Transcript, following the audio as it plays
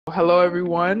Hello,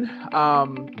 everyone.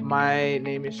 My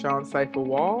name is Sean Saifa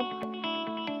Wall.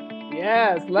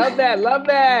 Yes, love that, love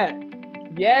that.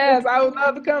 Yes, I would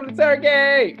love to come to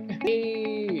Turkey.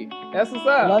 Hey, that's what's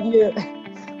up. Love you.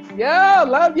 Yo,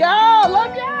 love y'all,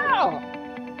 love y'all.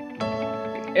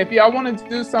 If y'all want to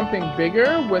do something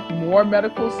bigger with more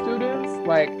medical students,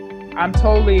 I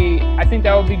think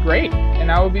that would be great,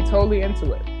 and I would be totally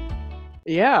into it.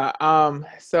 Yeah,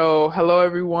 so hello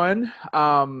everyone.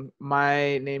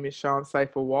 My name is Sean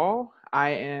Saifa Wall. I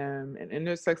am an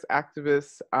intersex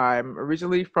activist. I'm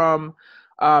originally from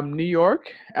New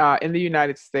York in the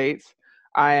United States.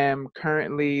 I am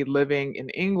currently living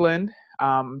in England,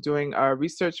 doing a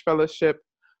research fellowship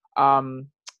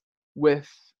with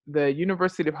the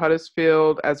University of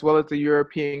Huddersfield as well as the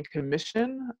European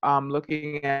Commission,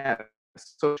 looking at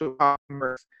social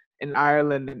commerce in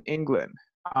Ireland and England.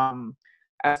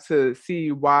 As to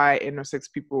see why intersex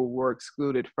people were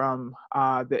excluded from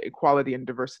the equality and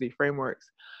diversity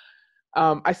frameworks.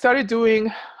 I started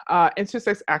doing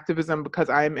intersex activism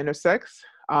because I am intersex.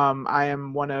 I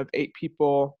am one of 8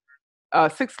 people,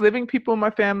 6 living people in my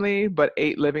family, but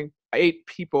 8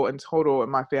 people in total in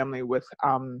my family with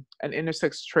an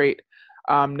intersex trait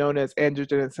known as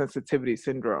androgen sensitivity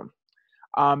syndrome.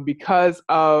 Because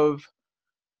of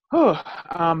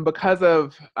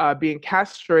being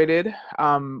castrated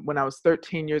when I was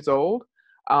 13 years old,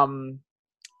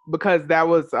 because that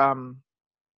was,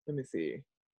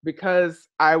 because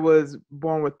I was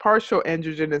born with partial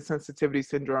androgen insensitivity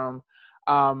syndrome,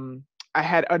 I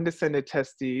had undescended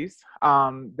testes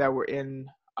that were in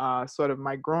sort of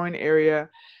my groin area,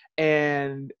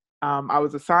 and I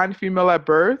was assigned female at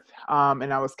birth,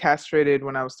 and I was castrated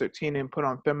when I was 13 and put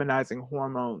on feminizing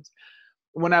hormones.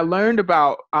 When I learned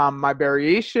about my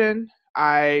variation,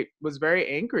 I was very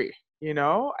angry,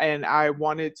 and I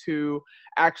wanted to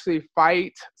actually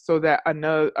fight so that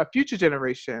a future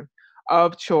generation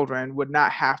of children would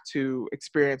not have to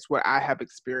experience what I have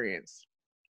experienced.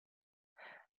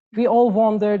 We all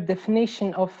wonder the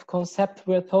definition of concept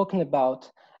we're talking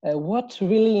about. What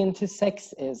really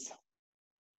intersex is?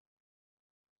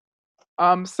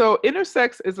 So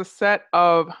intersex is a set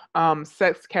of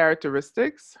sex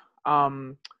characteristics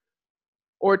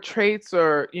or traits,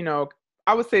 or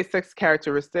I would say sex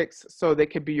characteristics. So they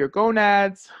could be your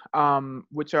gonads,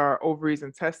 which are ovaries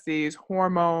and testes,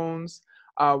 hormones,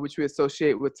 which we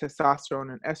associate with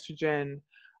testosterone and estrogen.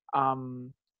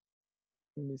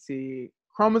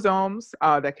 Chromosomes,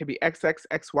 that could be XX,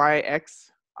 XY,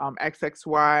 X,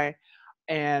 XXY,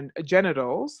 and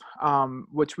genitals,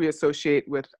 which we associate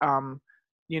with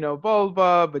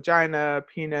vulva, vagina,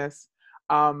 penis.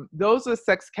 Those are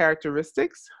sex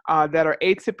characteristics that are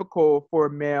atypical for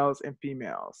males and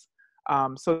females.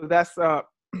 So that's a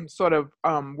sort of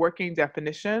working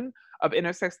definition of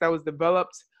intersex that was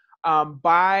developed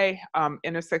by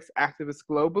intersex activists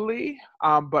globally,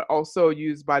 but also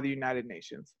used by the United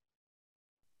Nations.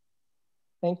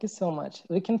 Thank you so much.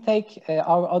 We can take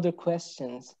our other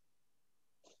questions.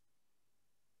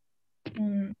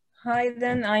 Hi,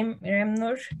 then I'm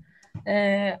Remnur.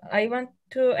 I want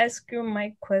to ask you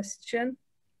my question.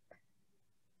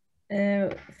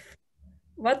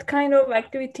 What kind of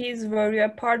activities were you a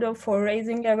part of for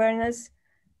raising awareness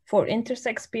for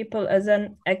intersex people as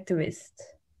an activist?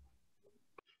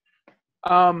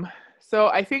 So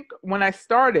I think when I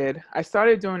started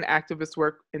doing activist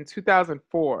work in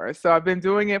 2004. So I've been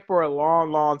doing it for a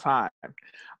long, long time.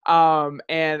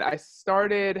 And I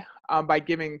started by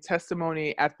giving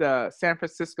testimony at the San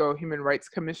Francisco Human Rights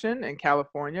Commission in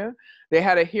California. They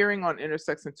had a hearing on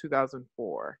intersex in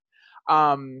 2004.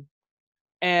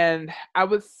 And I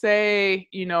would say,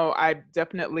 I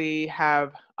definitely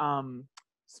have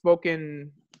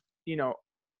spoken,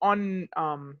 on,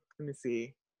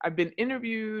 I've been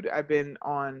interviewed, I've been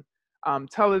on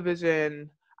television,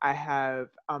 I have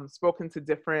spoken to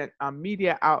different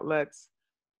media outlets.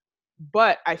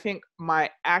 But I think my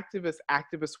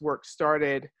activist work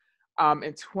started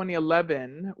in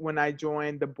 2011 when I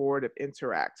joined the board of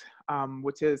Interact,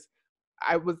 which is,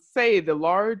 I would say, the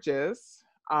largest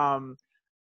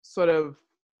sort of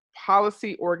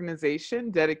policy organization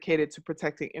dedicated to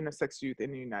protecting intersex youth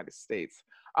in the United States.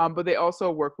 But they also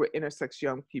work with intersex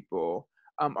young people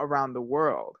around the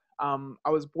world. I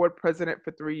was board president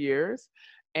for 3 years.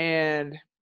 And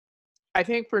I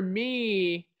think for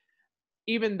me,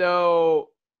 even though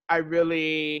I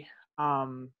really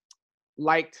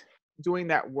liked doing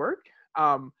that work,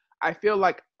 I feel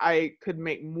like I could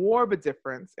make more of a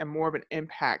difference and more of an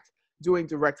impact doing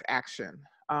direct action.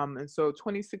 And so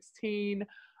 2016,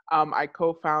 I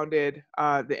co-founded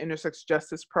the Intersex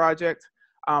Justice Project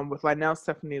with Lynell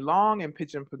Stephanie Long and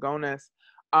Pigeon Pagonis.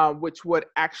 which would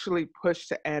actually push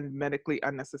to end medically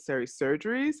unnecessary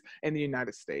surgeries in the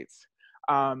United States.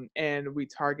 And we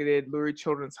targeted Lurie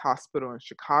Children's Hospital in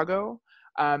Chicago.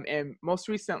 And most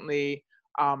recently,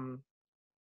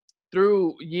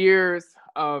 through years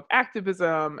of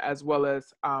activism as well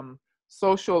as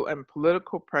social and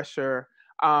political pressure,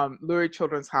 Lurie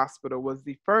Children's Hospital was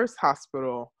the first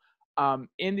hospital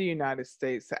in the United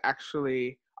States to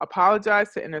actually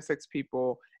apologize to intersex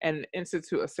people and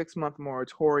institute a 6-month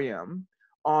moratorium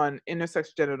on intersex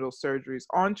genital surgeries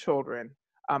on children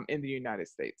in the United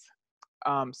States.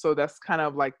 So that's kind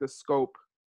of like the scope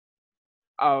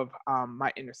of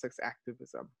my intersex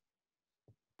activism.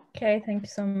 Okay, thank you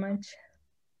so much.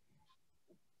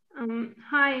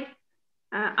 Hi,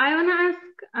 I want to ask,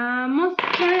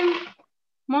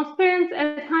 most parents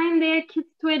assign their kids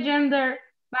to a gender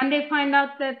when they find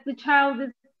out that the child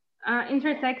is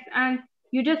intersex, and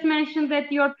you just mentioned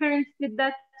that your parents did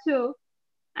that too,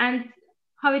 and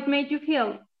how it made you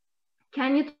feel.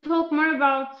 Can you talk more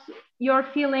about your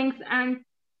feelings and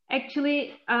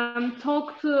actually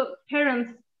talk to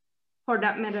parents for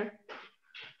that matter?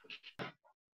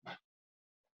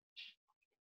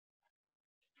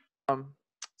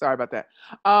 Sorry about that.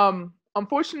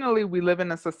 Unfortunately, we live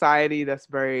in a society that's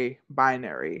very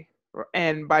binary.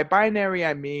 And by binary,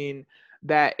 I mean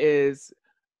that is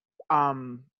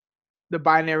the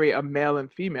binary of male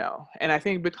and female. And I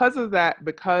think because of that,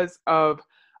 because of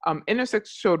intersex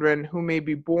children who may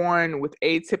be born with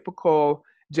atypical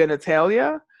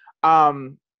genitalia,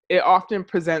 it often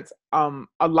presents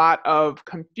a lot of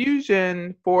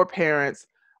confusion for parents,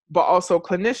 but also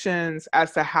clinicians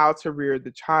as to how to rear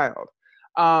the child.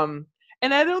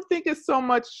 And I don't think it's so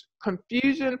much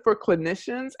confusion for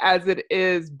clinicians as it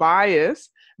is bias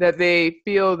that they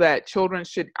feel that children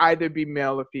should either be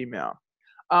male or female.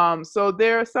 So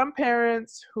there are some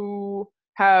parents who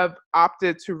have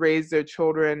opted to raise their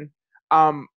children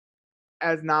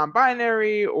as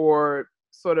non-binary, or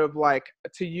sort of like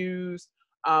to use,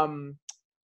 I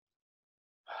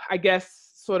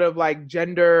guess, sort of like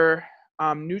gender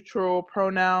neutral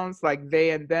pronouns like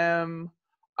they and them,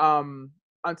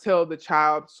 until the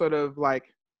child sort of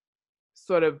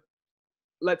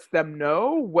lets them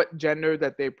know what gender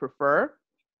that they prefer.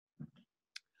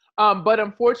 But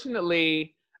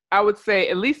unfortunately, I would say,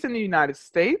 at least in the United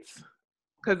States,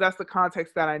 because that's the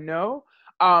context that I know,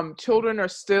 children are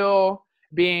still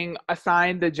being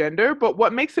assigned the gender. But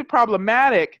what makes it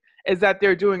problematic is that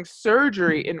they're doing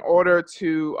surgery in order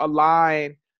to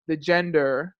align the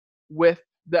gender with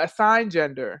the assigned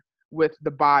gender with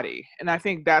the body. And I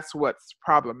think that's what's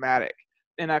problematic.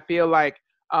 And I feel like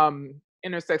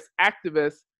intersex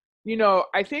activists, you know,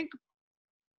 I think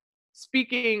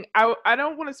speaking, I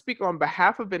don't want to speak on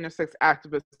behalf of intersex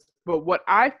activists, but what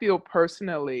I feel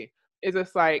personally is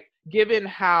it's like, given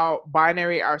how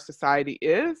binary our society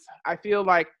is, I feel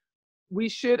like we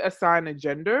should assign a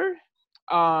gender,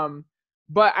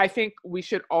 but I think we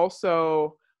should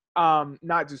also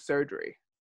not do surgery.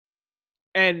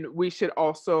 And we should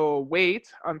also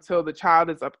wait until the child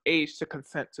is of age to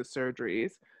consent to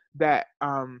surgeries that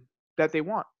that they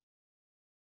want.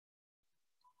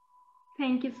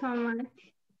 Thank you so much.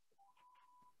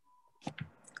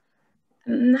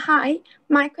 Hi,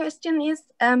 my question is,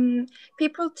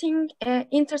 people think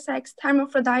intersex,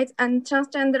 hermaphrodite, and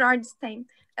transgender are the same.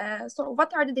 So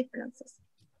what are the differences?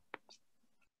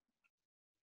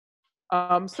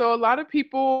 So a lot of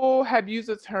people have used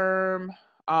the term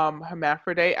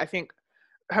hermaphrodite. I think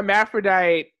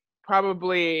hermaphrodite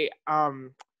probably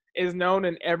is known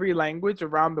in every language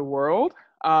around the world,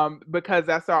 because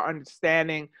that's our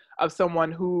understanding of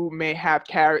someone who may have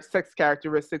sex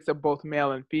characteristics of both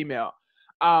male and female.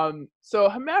 So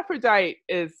hermaphrodite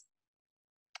is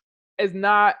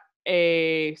not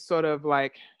a sort of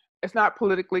like, it's not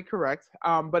politically correct,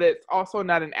 but it's also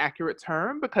not an accurate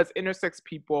term, because intersex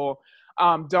people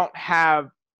don't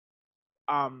have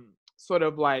sort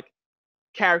of like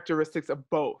characteristics of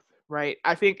both, right?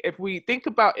 I think if we think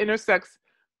about intersex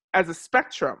as a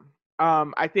spectrum,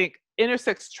 I think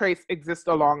intersex traits exist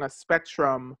along a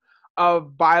spectrum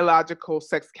of biological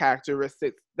sex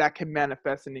characteristics that can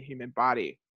manifest in the human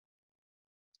body.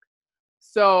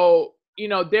 So, you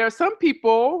know, there are some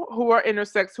people who are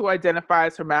intersex who identify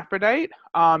as hermaphrodite,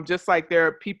 just like there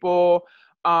are people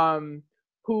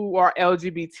who are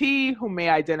LGBT who may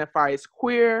identify as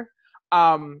queer.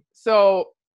 So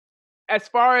as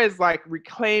far as like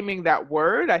reclaiming that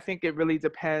word, I think it really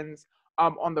depends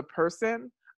on the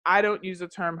person. I don't use the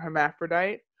term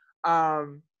hermaphrodite.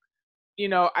 You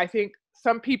know, I think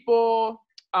some people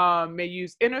may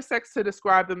use intersex to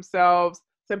describe themselves.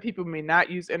 Some people may not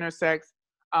use intersex.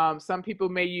 Some people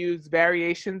may use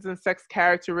variations in sex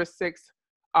characteristics.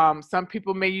 Some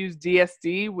people may use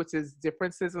DSD, which is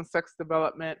differences in sex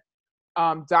development.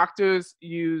 Doctors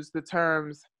use the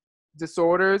terms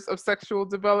disorders of sexual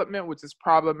development, which is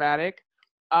problematic.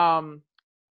 And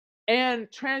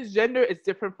transgender is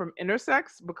different from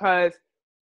intersex because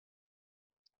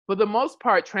for the most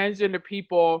part, transgender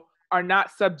people are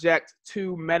not subject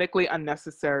to medically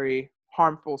unnecessary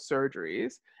harmful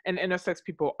surgeries, and intersex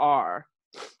people are.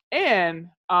 And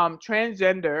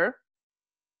transgender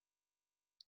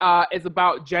is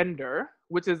about gender,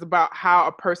 which is about how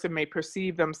a person may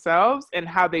perceive themselves and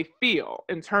how they feel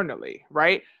internally,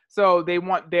 right? So they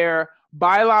want their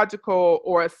biological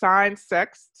or assigned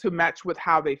sex to match with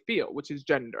how they feel, which is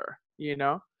gender, you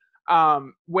know?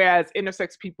 Whereas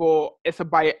intersex people, it's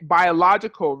a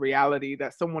biological reality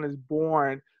that someone is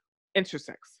born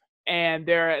intersex. And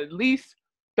there are at least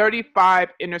 35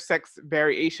 intersex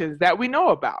variations that we know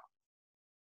about.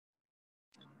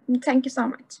 Thank you so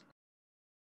much.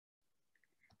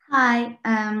 Hi,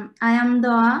 I am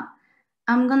Doa.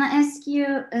 I'm gonna ask you,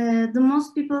 the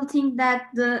most people think that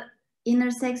the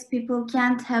intersex people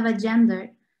can't have a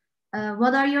gender.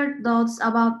 What are your thoughts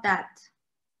about that?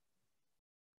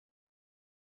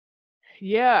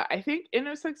 Yeah, I think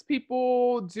intersex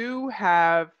people do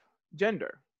have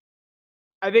gender.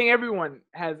 I think everyone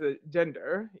has a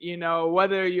gender, you know,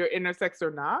 whether you're intersex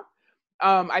or not.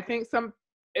 I think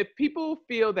if people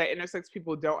feel that intersex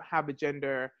people don't have a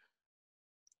gender,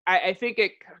 I think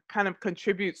it kind of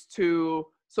contributes to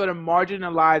sort of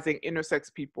marginalizing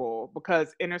intersex people,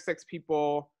 because intersex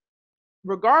people,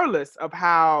 regardless of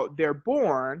how they're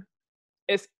born,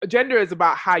 gender is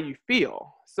about how you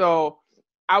feel. So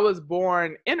I was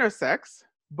born intersex,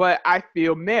 but I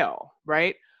feel male,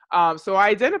 right? So I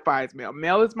identify as male.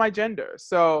 Male is my gender.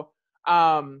 So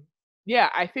yeah,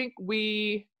 I think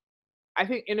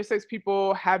intersex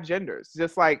people have genders,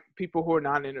 just like people who are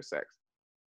non-intersex.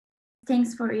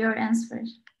 Thanks for your answer.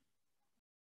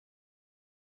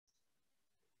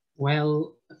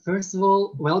 Well, first of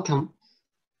all, welcome.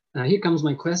 Here comes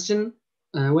my question.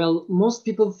 Well, most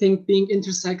people think being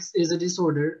intersex is a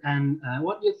disorder, and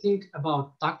what do you think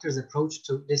about doctors' approach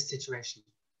to this situation?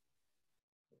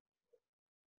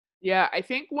 Yeah, I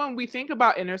think when we think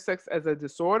about intersex as a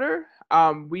disorder,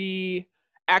 we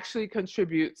actually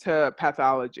contribute to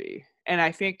pathology. And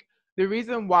I think the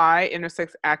reason why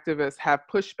intersex activists have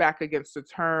pushed back against the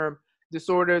term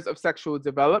disorders of sexual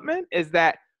development is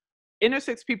that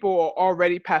intersex people are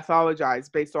already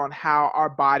pathologized based on how our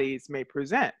bodies may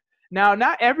present. Now,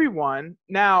 not everyone.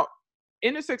 Now,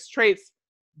 intersex traits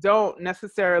don't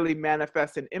necessarily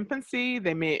manifest in infancy.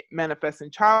 They may manifest in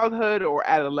childhood or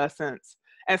adolescence.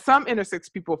 And some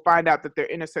intersex people find out that they're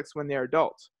intersex when they're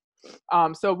adults.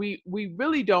 So we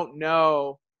really don't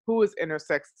know who is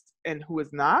intersex and who is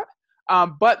not.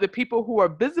 But the people who are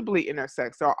visibly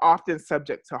intersex are often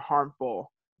subject to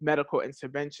harmful medical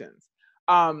interventions.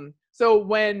 So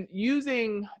when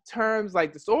using terms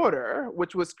like disorder,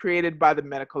 which was created by the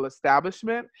medical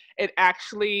establishment, it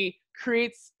actually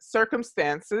creates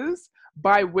circumstances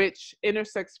by which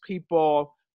intersex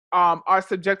people are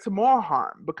subject to more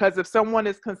harm. Because if someone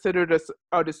is considered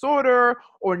a disorder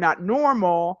or not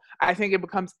normal, I think it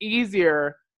becomes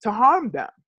easier to harm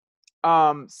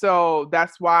them. So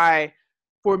that's why,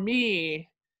 for me,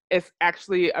 it's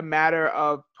actually a matter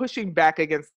of pushing back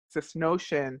against this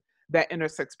notion that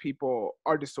intersex people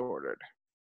are disordered.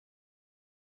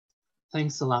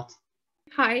 Thanks a lot.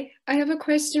 Hi, I have a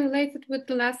question related with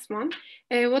the last one.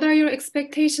 What are your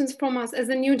expectations from us as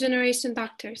a new generation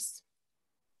doctors?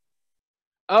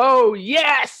 Oh,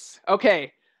 yes!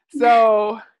 Okay,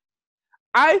 so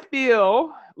I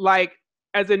feel like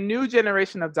as a new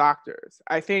generation of doctors,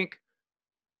 I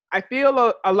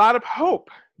feel a lot of hope,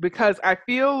 because I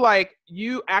feel like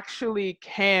you actually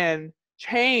can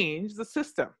change the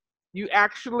system. You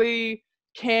actually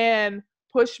can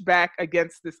push back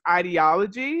against this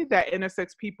ideology that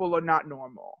intersex people are not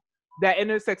normal, that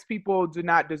intersex people do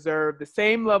not deserve the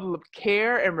same level of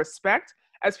care and respect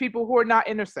as people who are not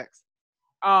intersex.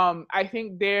 I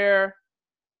think I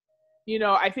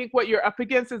think what you're up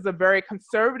against is a very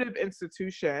conservative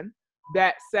institution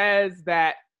that says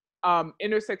that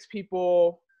intersex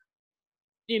people,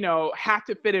 have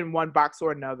to fit in one box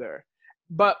or another.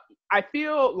 But I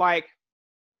feel like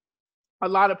a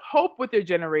lot of hope with your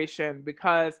generation,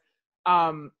 because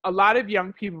a lot of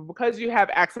young people, because you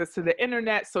have access to the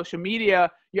internet, social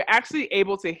media, you're actually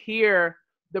able to hear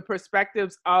the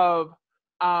perspectives of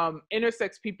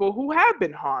intersex people who have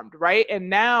been harmed, right? And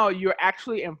now you're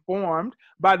actually informed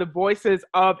by the voices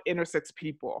of intersex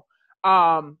people.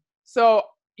 So,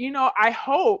 I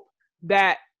hope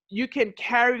that you can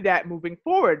carry that moving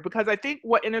forward. Because I think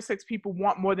what intersex people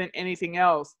want more than anything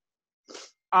else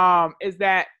is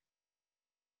that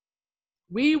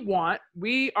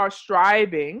we are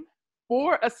striving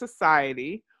for a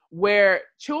society where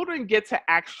children get to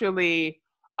actually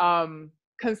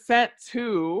consent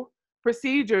to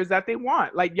procedures that they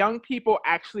want. Like, young people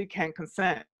actually can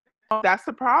consent. That's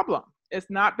the problem. It's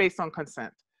not based on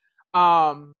consent.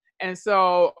 And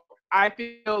so I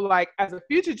feel like as a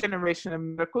future generation of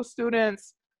medical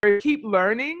students, keep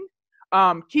learning,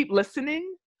 keep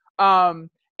listening,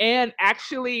 and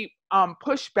actually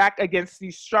push back against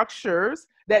these structures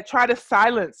that try to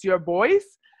silence your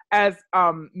voice as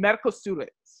medical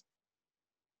students.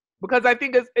 Because I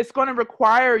think it's going to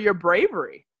require your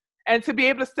bravery and to be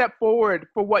able to step forward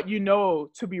for what you know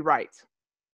to be right.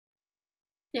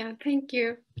 Yeah, thank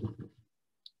you.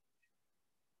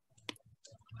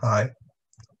 Hi.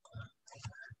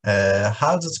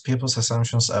 How does people's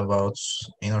assumptions about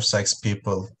intersex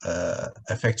people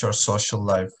affect your social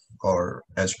life or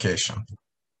education?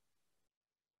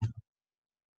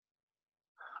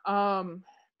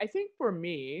 I think for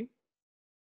me,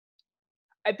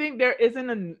 I think there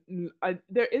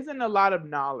isn't a lot of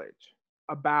knowledge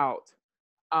about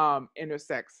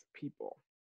intersex people.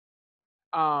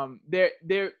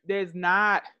 There's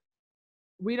not.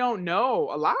 We don't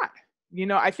know a lot. You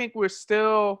know, I think we're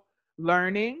still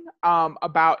learning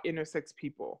about intersex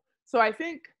people. So I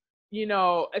think, you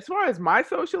know, as far as my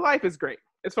social life is great.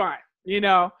 It's fine, you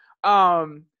know.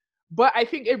 But I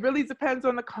think it really depends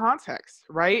on the context,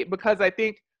 right? Because I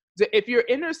think if you're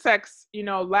intersex, you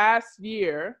know, last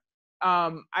year,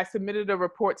 I submitted a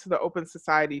report to the Open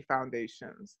Society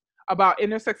Foundations about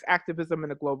intersex activism in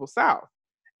the Global South.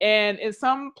 And in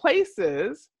some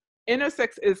places,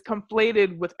 intersex is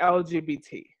conflated with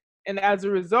LGBT. And as a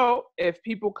result, if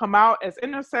people come out as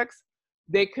intersex,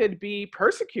 they could be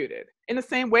persecuted in the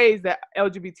same ways that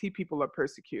LGBT people are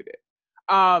persecuted.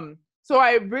 So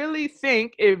I really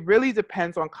think it really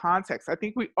depends on context. I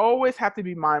think we always have to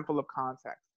be mindful of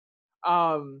context.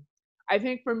 I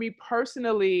think for me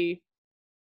personally,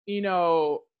 you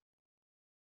know,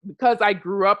 because I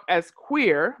grew up as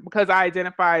queer, because I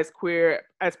identify as queer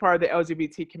as part of the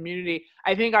LGBT community,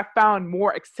 I think I found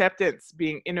more acceptance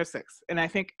being intersex. And I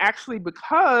think actually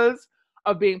because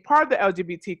of being part of the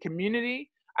LGBT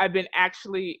community, I've been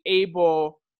actually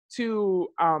able to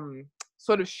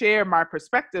sort of share my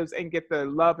perspectives and get the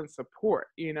love and support,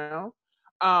 you know?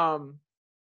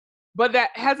 But that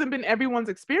hasn't been everyone's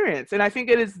experience. And I think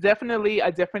it is definitely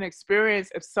a different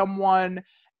experience if someone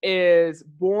is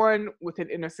born with an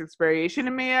intersex variation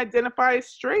and may identify as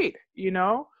straight, you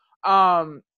know?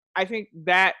 I think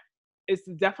that is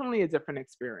definitely a different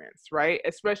experience, right?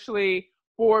 Especially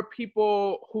for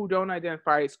people who don't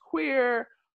identify as queer,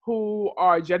 who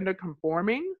are gender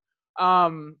conforming,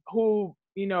 who,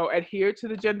 you know, adhere to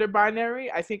the gender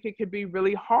binary. I think it could be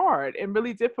really hard and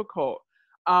really difficult.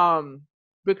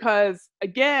 Because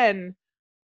again,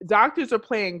 doctors are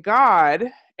playing God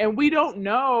and we don't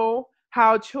know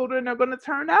how children are going to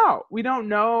turn out. We don't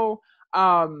know,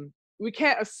 we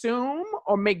can't assume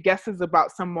or make guesses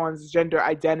about someone's gender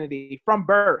identity from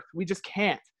birth. We just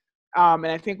can't. And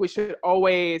I think we should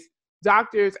always,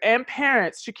 doctors and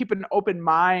parents should keep an open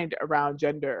mind around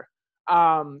gender.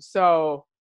 So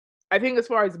I think as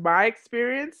far as my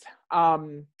experience,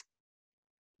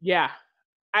 yeah,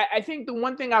 I think the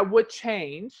one thing I would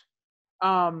change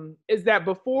is that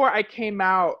before I came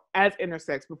out as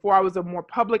intersex, before I was a more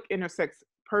public intersex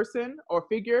person or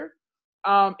figure,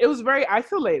 it was very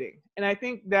isolating. And I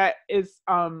think that is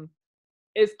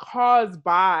caused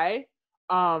by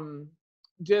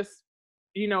just,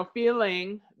 you know,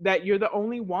 feeling that you're the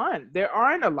only one. There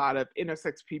aren't a lot of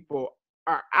intersex people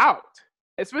are out,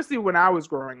 especially when I was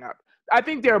growing up. I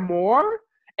think there are more,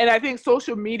 and I think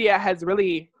social media has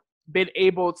really been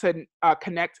able to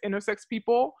connect intersex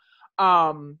people.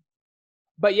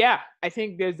 But yeah, I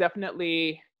think there's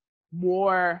definitely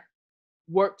more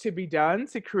work to be done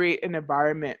to create an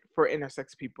environment for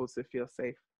intersex people to feel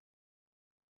safe.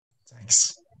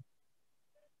 Thanks.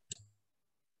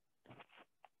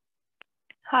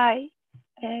 Hi.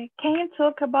 Can you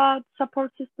talk about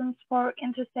support systems for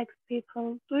intersex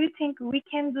people? Do you think we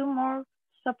can do more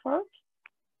support?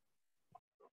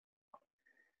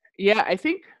 Yeah, I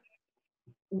think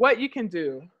what you can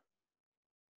do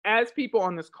as people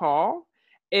on this call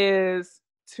is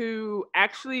to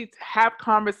actually have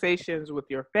conversations with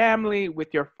your family,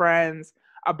 with your friends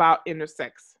about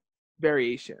intersex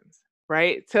variations,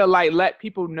 right? To like let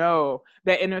people know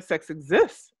that intersex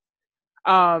exists.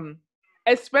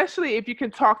 Especially if you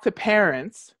can talk to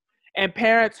parents and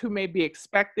parents who may be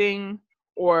expecting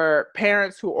or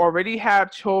parents who already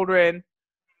have children,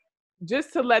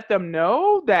 just to let them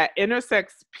know that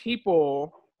intersex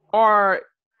people are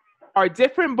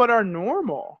different but are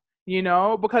normal, you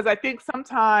know, because I think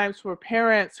sometimes for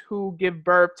parents who give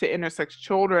birth to intersex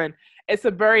children, it's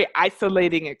a very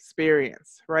isolating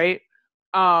experience, right?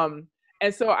 And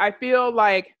so I feel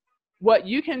like what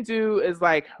you can do is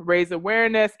like raise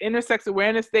awareness. Intersex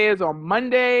Awareness Day is on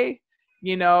Monday.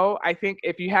 You know, I think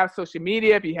if you have social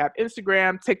media, if you have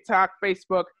Instagram, TikTok,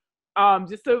 Facebook,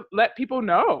 just to let people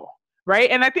know,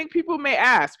 right? And I think people may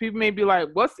ask, people may be like,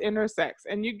 what's intersex?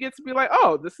 And you get to be like,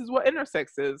 oh, this is what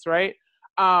intersex is, right?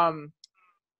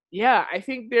 Yeah, I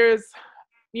think there's,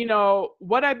 you know,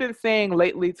 what I've been saying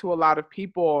lately to a lot of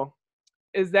people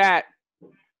is that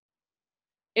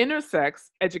intersex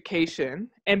education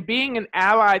and being an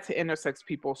ally to intersex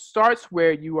people starts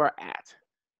where you are at.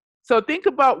 So think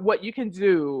about what you can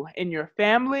do in your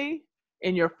family,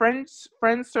 in your friend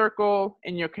circle,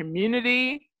 in your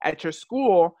community, at your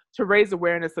school to raise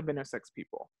awareness of intersex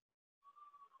people.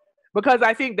 Because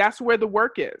I think that's where the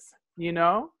work is, you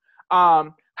know?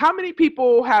 How many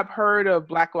people have heard of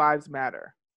Black Lives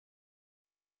Matter?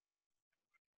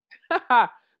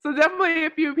 So definitely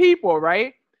a few people,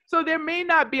 right? So there may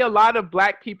not be a lot of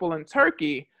Black people in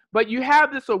Turkey, but you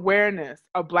have this awareness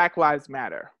of Black Lives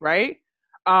Matter, right?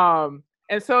 And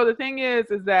so the thing is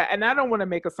that, and I don't want to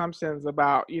make assumptions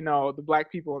about, you know, the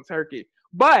Black people in Turkey,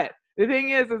 but the thing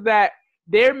is that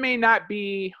there may not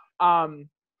be,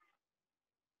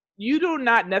 you do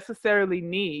not necessarily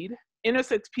need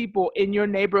intersex people in your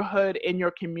neighborhood, in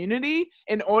your community,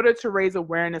 in order to raise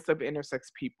awareness of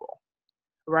intersex people,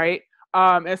 right?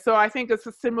 And so I think it's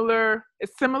similar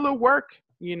work,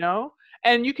 you know,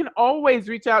 and you can always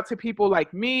reach out to people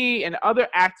like me and other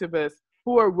activists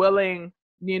who are willing,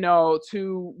 you know,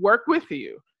 to work with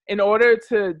you in order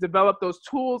to develop those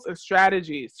tools and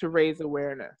strategies to raise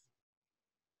awareness.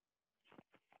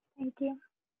 Thank you.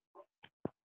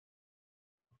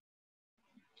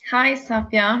 Hi,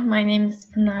 Safia. My name is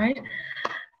Pınar.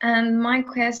 And my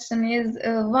question is,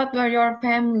 what were your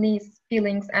family's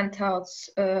feelings and thoughts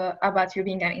about you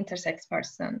being an intersex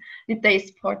person? Did they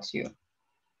support you?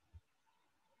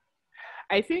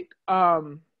 I think,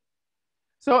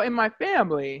 so in my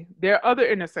family, there are other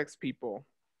intersex people,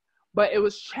 but it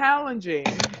was challenging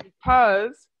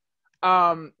because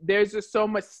there's just so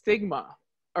much stigma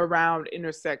around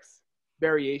intersex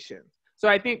variations. So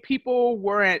I think people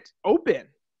weren't open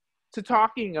to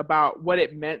talking about what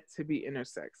it meant to be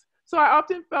intersex. So I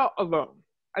often felt alone.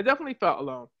 I definitely felt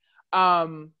alone.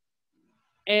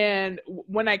 And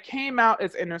when I came out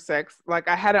as intersex, like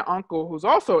I had an uncle who's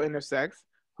also intersex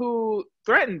who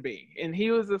threatened me. And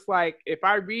he was just like, if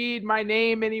I read my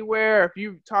name anywhere, if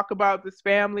you talk about this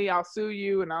family, I'll sue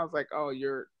you. And I was like, oh,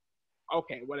 you're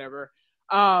okay, whatever.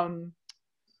 And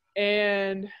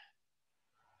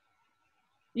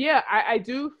yeah, I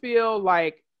do feel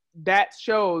like that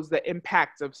shows the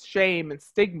impact of shame and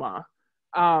stigma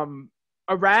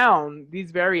around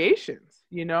these variations,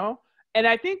 you know? And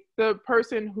I think the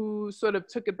person who sort of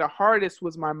took it the hardest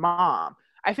was my mom.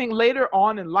 I think later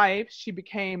on in life, she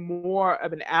became more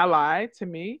of an ally to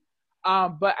me.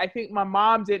 But I think my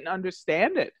mom didn't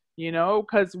understand it, you know,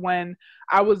 because when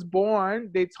I was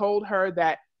born, they told her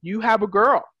that you have a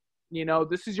girl, you know,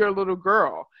 this is your little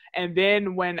girl. And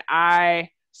then when I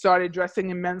started dressing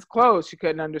in men's clothes, she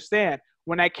couldn't understand.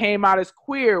 When I came out as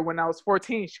queer when I was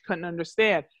 14, she couldn't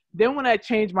understand. Then when I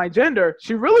changed my gender,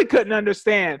 she really couldn't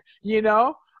understand, you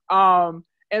know?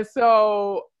 And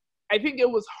so I think it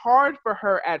was hard for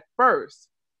her at first.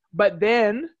 But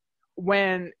then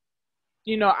when,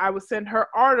 you know, I would send her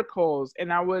articles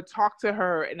and I would talk to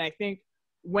her. And I think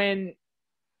when,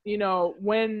 you know,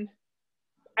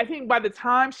 I think by the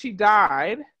time she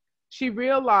died, she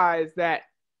realized that,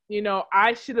 you know,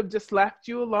 I should have just left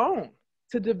you alone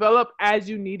to develop as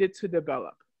you needed to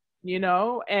develop, you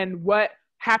know, and what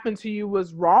happened to you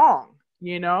was wrong,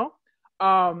 you know?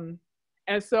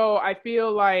 And so I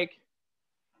feel like,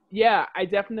 yeah, I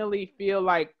definitely feel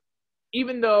like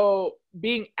even though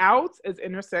being out as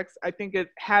intersex, I think it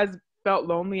has felt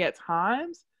lonely at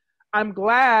times, I'm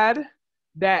glad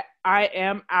that I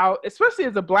am out, especially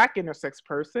as a Black intersex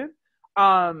person,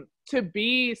 to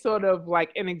be sort of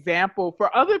like an example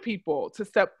for other people to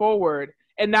step forward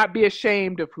and not be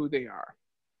ashamed of who they are.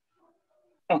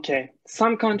 Okay,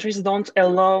 some countries don't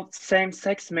allow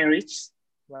same-sex marriage.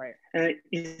 Right.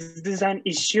 Is this an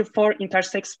issue for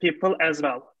intersex people as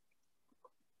well?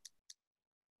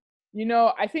 You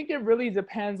know, I think it really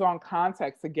depends on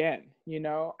context again. You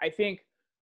know, I think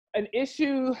an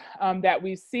issue that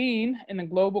we've seen in the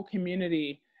global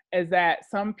community is that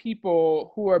some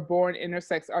people who are born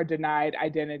intersex are denied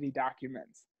identity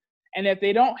documents. And if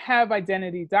they don't have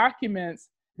identity documents,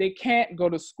 they can't go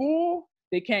to school,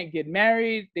 they can't get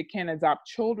married, they can't adopt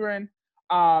children.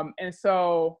 And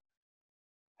so,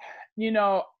 you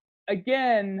know,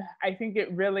 again, I think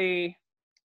it really,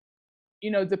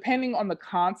 you know, depending on the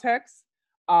context,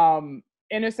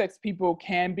 intersex people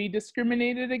can be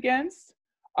discriminated against.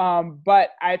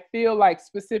 But I feel like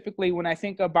specifically when I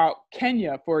think about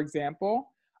Kenya, for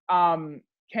example,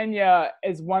 Kenya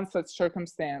is one such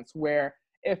circumstance where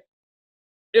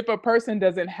if a person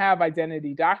doesn't have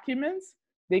identity documents,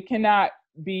 they cannot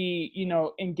be, you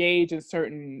know, engaged in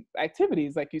certain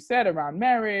activities, like you said, around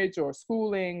marriage or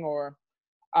schooling or,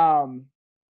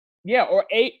 yeah,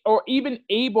 or even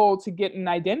able to get an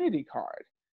identity card,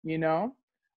 you know?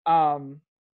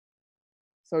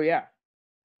 So yeah.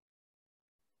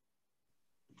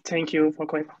 Thank you for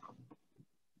clarifying.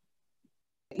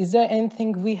 Is there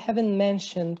anything we haven't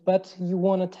mentioned but you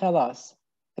want to tell us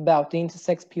about the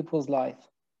intersex people's life?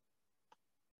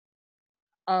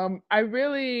 I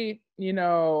really, you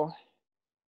know,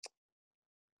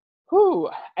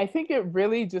 I think it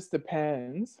really just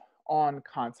depends on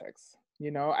context.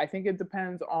 You know, I think it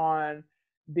depends on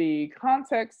the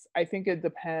context. I think it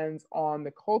depends on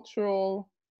the cultural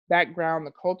background,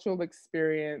 the cultural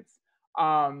experience.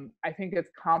 I think it's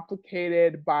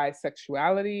complicated by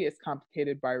sexuality, it's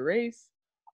complicated by race.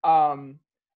 And,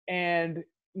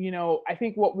 you know, I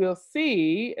think what we'll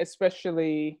see,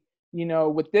 especially, you know,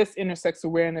 with this Intersex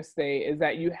Awareness Day, is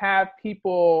that you have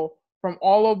people from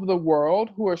all over the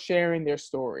world who are sharing their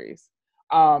stories.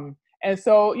 And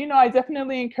so, you know, I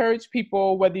definitely encourage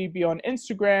people, whether you be on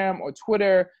Instagram or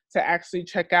Twitter, to actually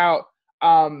check out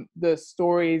the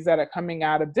stories that are coming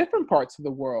out of different parts of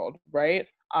the world, right?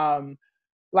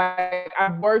 Like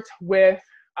I've worked with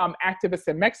activists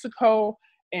in Mexico,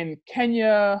 in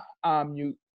Kenya,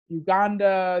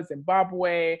 Uganda,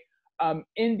 Zimbabwe,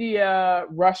 India,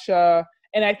 Russia,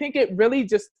 and I think it really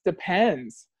just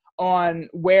depends on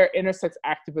where intersex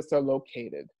activists are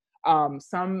located.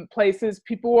 Some places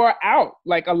people are out,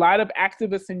 like a lot of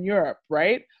activists in Europe,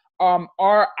 right,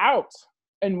 are out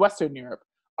in Western Europe,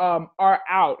 are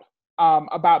out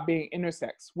about being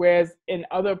intersex, whereas in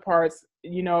other parts,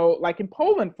 you know, like in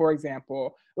Poland, for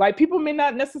example, like people may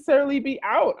not necessarily be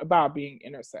out about being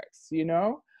intersex, you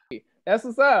know? That's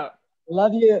what's up.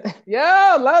 Love you.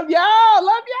 Yeah, love y'all,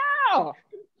 love y'all.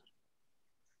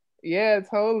 Yeah,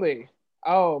 totally.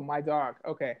 Oh, my dog.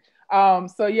 Okay.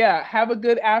 So yeah, have a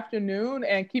good afternoon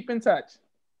and keep in touch.